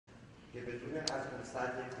که بتونه از اون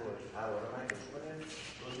سطح خود هوا رو مکش کنه،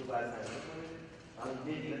 رطوبت تنظیم کنه. همون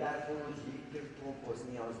دیگه در خروجی که کمپوست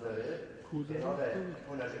نیاز داره بنا به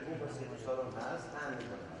کنش کمپوستی تو سالن هست تامین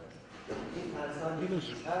میکنه. این پرسان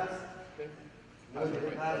هست.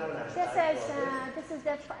 This is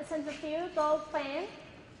the centrifugal fan,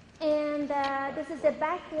 and this is the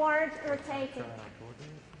backward rotating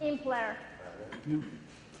impeller.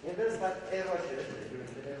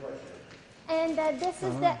 And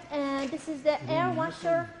this is the air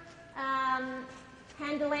washer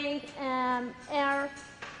handling air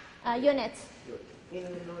unit.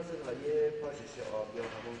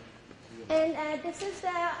 And this is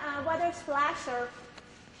the water splasher.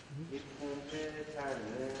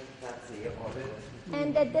 And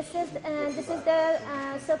this is the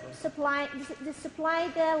supply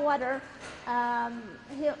the water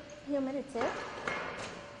humidity.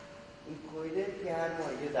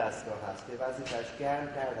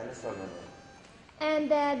 And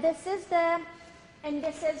this is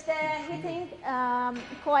the heating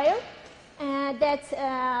coil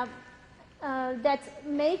that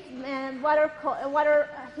make water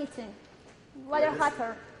heating, water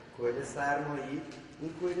hotter. کویل سرمایی،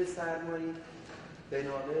 این کویل سرمایی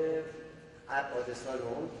بنا به ابعاد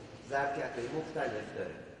سالن ظرفیت‌های مختلف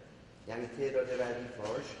داره. یعنی تعداد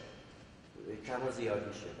ردیفاش کم و زیاد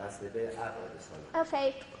میشه بسته به ابعاد سالن.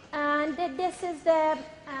 Okay, and this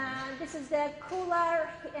is the cooler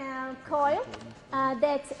coil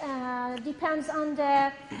that depends on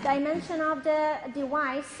the dimension of the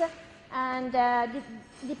device and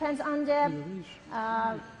depends on the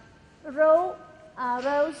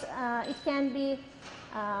rows. It can be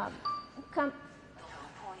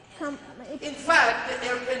in fact, the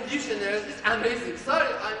air conditioner is amazing.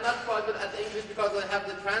 Sorry, I'm not quite good at English because I have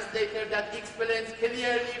the translator that explains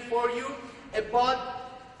clearly for you about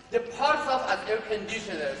the parts of an air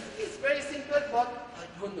conditioner. It's very simple, but I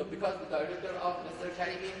don't know because the director of Mr.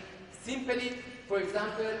 Karimi simply, for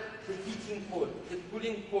example, the heating pole, the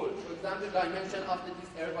cooling pole, for example, dimension of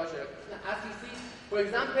this air washer. As you see, for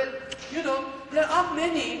example, you know, there are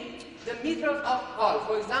many, the meters of hull.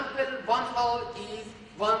 For example, one hull is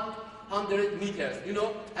 100 meters. You know,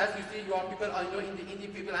 as you see, you are people, I know in the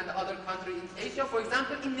Indian people and the other country in Asia. For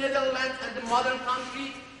example, in Netherlands and the modern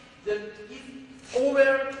countries, there is over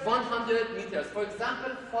 100 meters. For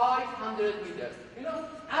example, 500 meters. You know,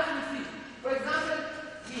 as you see, for example,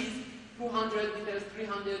 these 200 meters,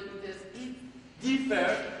 300 meters, it differ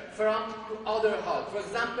from other hulls. For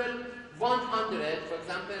example, 100, for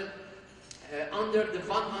example, under the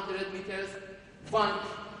 100 meters, one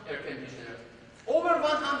air conditioner. Over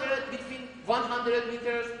 100, between 100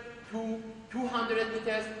 meters to 200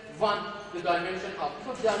 meters, one, the dimension of.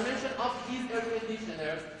 So the dimension of these air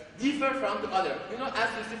conditioners differ from the other. You know, as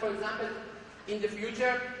you see, for example, in the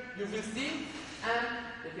future, you will see an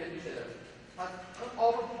air conditioner.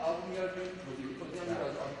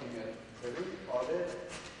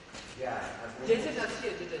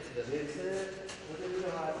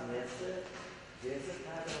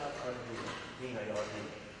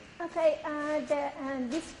 Okay,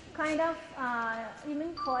 this kind of you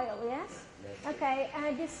mean coil, yes? Okay,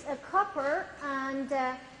 this copper and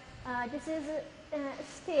this is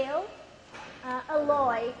steel,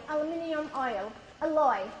 alloy, aluminum oil,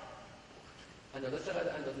 alloy.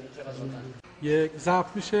 یک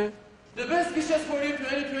ضبط میشه. The best wishes for you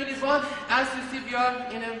 2021. As you see, we are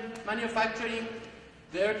in a manufacturing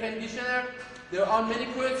the air conditioner. There are many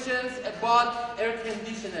questions about air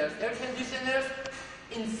conditioners. Air conditioners,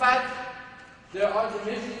 in fact, there are the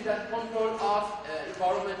machines that control of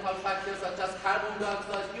environmental factors such as carbon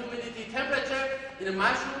dioxide, humidity, temperature in a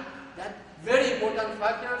machine. That very important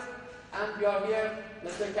factors. And we are here,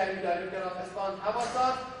 Mr. Karimi, director of Isfahan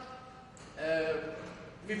Havasat.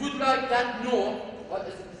 We would like to know what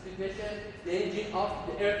is the specification, the engine of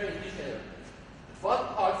the air conditioner. What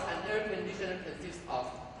parts an air conditioner consists of?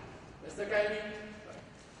 Mr. Karimi?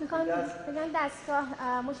 میگن دستگاه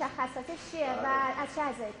مشخصاتش چیه و از چه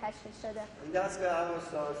اجزایی تشکیل شده؟ این دستگاه هم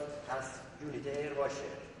استاد از یونیت ایر باشه،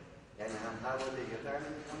 یعنی هم هواداری رو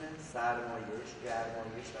تامین میکنه، سرمایش،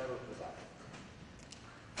 گرمایش و رطوبت.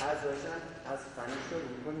 اعضایش هم از فنش رو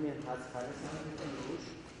میکنیم، از فنش هم میکنیم روش،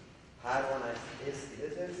 پروانش استیل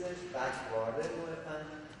جنسش، بکوارده نوع فن،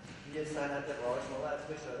 یه صنعت قاش ما باید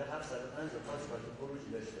فشار 750 پاسکال تو خروجی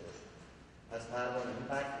داشته باشه. از پروانه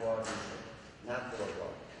بکوارد میشه، نه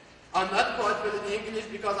فوروارد. I'm not quite good in English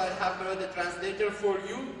because I have the translator for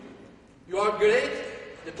you. You are great,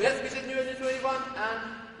 the best wishes 2021, and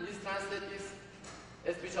please translate this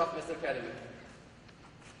speech of Mr. Karimi.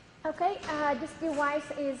 Okay, this device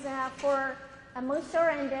is for moisture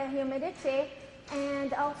and humidity,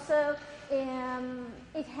 and also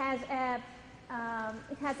it has an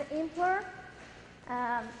impeller,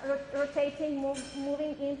 rotating,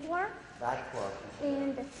 moving impeller,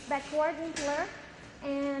 and backward impeller,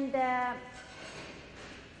 and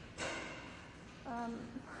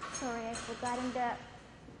sorry, I forgot the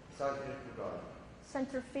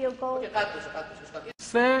centrifugal. Okay, قد بشه.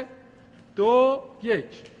 3 2 1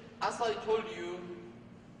 As I told you,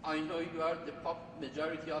 I know you are the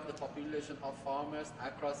majority of the population of farmers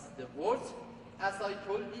across the world. As I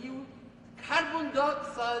told you, carbon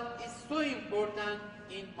dioxide is so important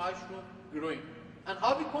in mushroom growing. And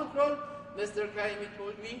how we control, Mr. Karimi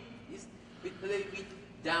told me, is we play with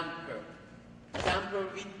damper. Damper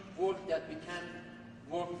with work that we can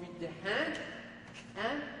work with the hand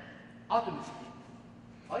and automatically.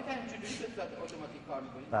 I can introduce it that automatic car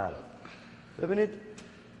بله. ببینید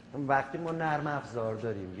وقتی ما نرم افزار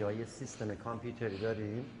داریم یا یه سیستم کامپیوتری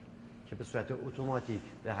داریم که به صورت اتوماتیک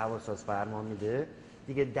به هواساز فرمان میده،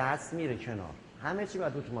 دیگه دست میره کنار. همه چی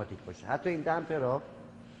باید اتوماتیک باشه. حتی این دمپرها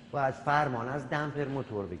باید فرمان از دمپر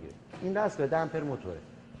موتور بگیره. این دستگاه دمپر موتوره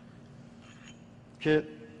که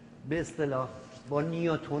به اصطلاح با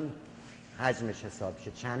نیوتن حجمش حساب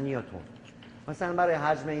میشه. چند نیوتن؟ مثلا برای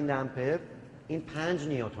حجم این دمپر این 5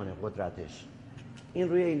 نیوتن قدرتش. این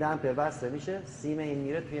روی این دمپر بسته میشه، سیم این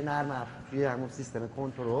میره توی توی همون سیستم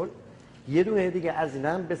کنترل. یه دونه دیگه از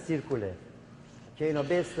اینم به سیرکوله که اینا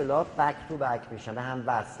به اصطلاح بک تو بک میشن، به هم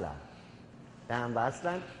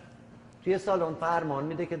وصلن. توی سالن فرمان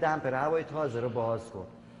میده که دمپر هوای تازه رو باز کن.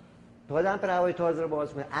 تا دمپر هوای تازه رو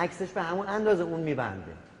باز کنه، عکسش به همون اندازه اون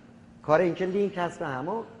میبنده. کار این که لینک هست به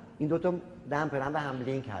همون، این دوتا دمپر هم به هم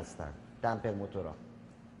لینک هستن، دمپر موتورا.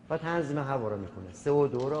 و تنظیم هوا رو میکنه،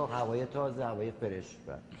 CO2 رو، هوای تازه، هوای فرش.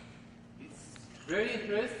 It's very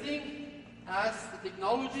interesting as the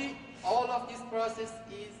technology, all of this process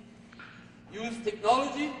is use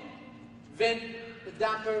technology. When the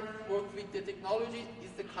damper work with the technology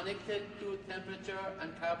is connected to temperature and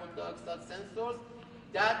carbon dioxide sensors.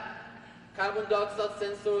 That carbon dioxide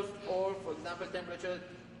sensors, or for example temperature,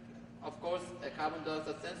 of course carbon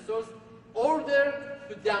dioxide sensors, order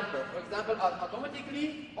to damper. For example, automatically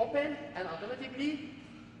open and automatically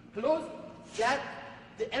close. That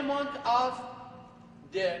the amount of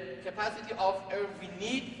the capacity of air we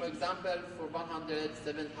need, for example, for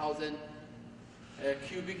 107,000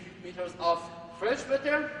 cubic meters of fresh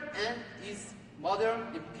water, and is mother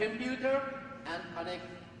the computer and connect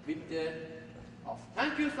with the off.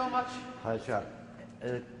 Thank you so much.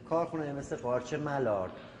 کارخونه مثل قارچ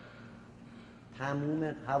ملارد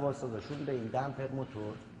تموم هواسازشون به این دمپر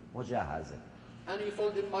موتور مجهزه. And you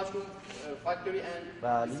sold the mushroom factory and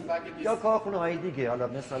this factory. یا کارخونه های دیگه، حالا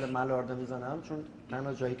مثال ملارد میزنم چون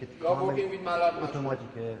تنها جایی که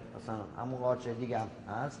اتوماتیکه، مثلا همون قارچ دیگه هم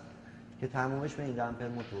هست که تمومش به این دمپر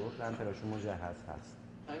موتور، دمپراشون مجهز هست.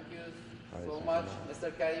 Thank you so much, Mr.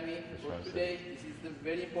 Karimi, for today. This is the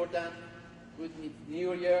very important good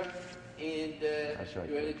new year in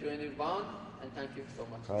 2021, and thank you so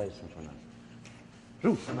much. خواهش میکنم.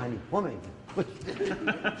 روس منی همه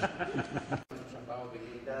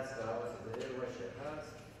دست به هواسازی روشه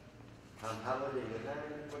هست، هم هوا دیگه تنگ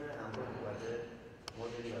میکنه، هم با قوت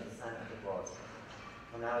مدیریت صنعت باز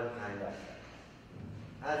تا 95%.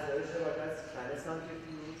 افزایش شبکه چند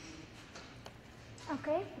سانتریفیوژ.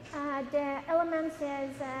 Okay, the elements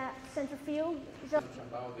is centrifuge.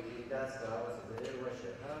 دست به هواسازی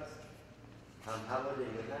روشه هست، هم هوا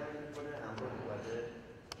دیگه تنگ میکنه، هم با قوت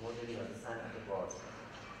مدیریت صنعت باز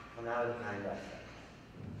تا 95%.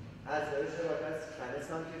 افزایش شبکه چند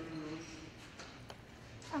سانتریفیوژ.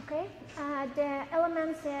 Okay, the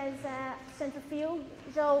elements is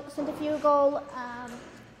centrifugal.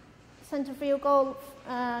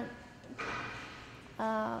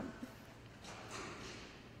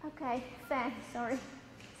 Okay, fan. Sorry,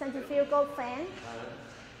 centrifugal fan.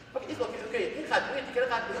 Okay, it's okay. Okay,